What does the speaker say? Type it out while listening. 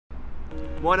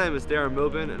My name is Darren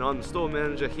Milburn and I'm the store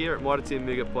manager here at Mitre10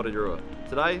 Mega Porirua.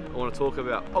 Today I want to talk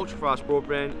about ultra-fast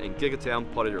broadband in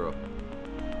Gigatown, Porirua.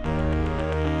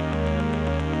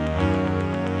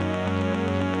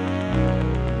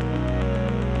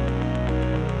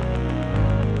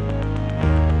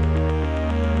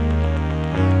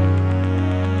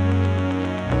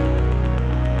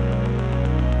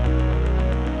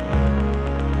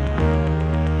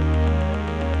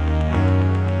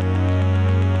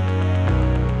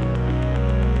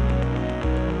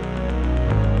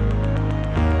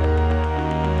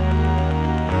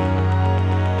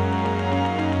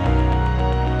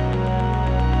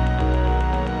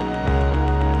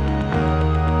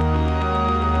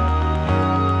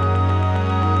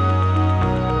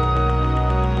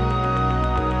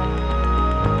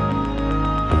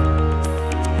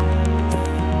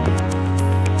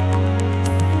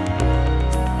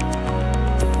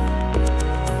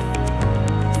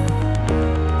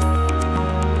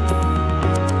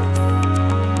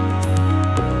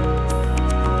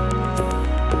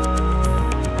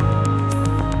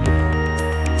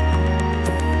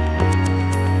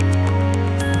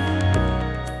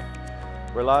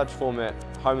 We're a large format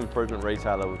home improvement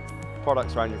retailer with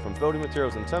products ranging from building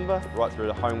materials and timber right through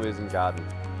to homewares and garden.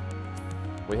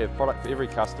 We have product for every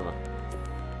customer.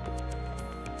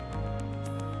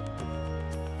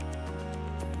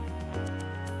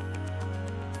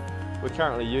 We're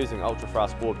currently using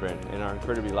ultra-fast broadband and are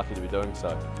incredibly lucky to be doing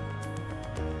so.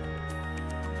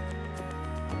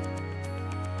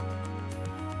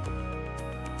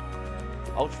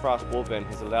 Ultra-fast broadband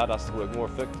has allowed us to work more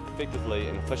effectively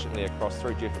and efficiently across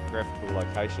 3 geographical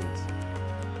locations.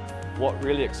 What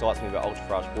really excites me about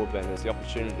ultra-fast broadband is the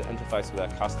opportunity to interface with our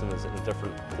customers in a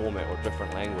different format or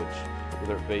different language,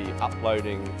 whether it be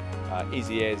uploading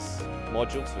easy-as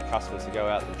modules for customers to go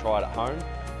out and try it at home,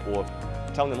 or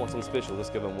telling them what's on special this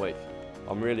given week.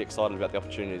 I'm really excited about the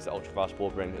opportunities that ultra-fast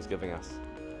broadband is giving us.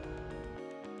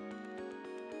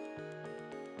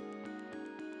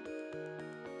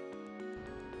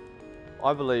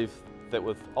 I believe that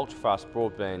with ultra-fast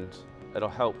broadband, it'll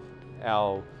help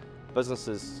our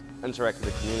businesses interact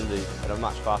with the community at a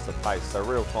much faster pace, so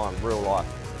real time, real life.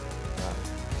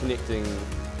 Connecting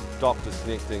doctors,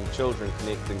 connecting children,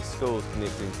 connecting schools,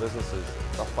 connecting businesses.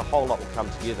 The whole lot will come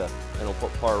together and it'll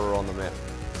put Porirua on the map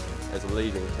as a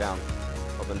leading town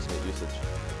of internet usage.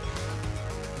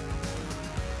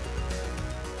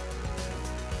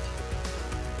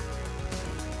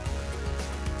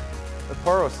 At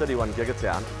Porirua City 1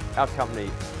 Gigatown, our company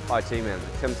IT manager,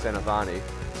 Kim Sanavani,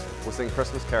 will sing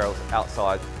Christmas carols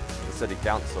outside the City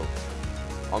Council.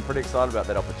 I'm pretty excited about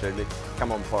that opportunity.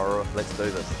 Come on Porirua, let's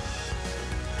do this.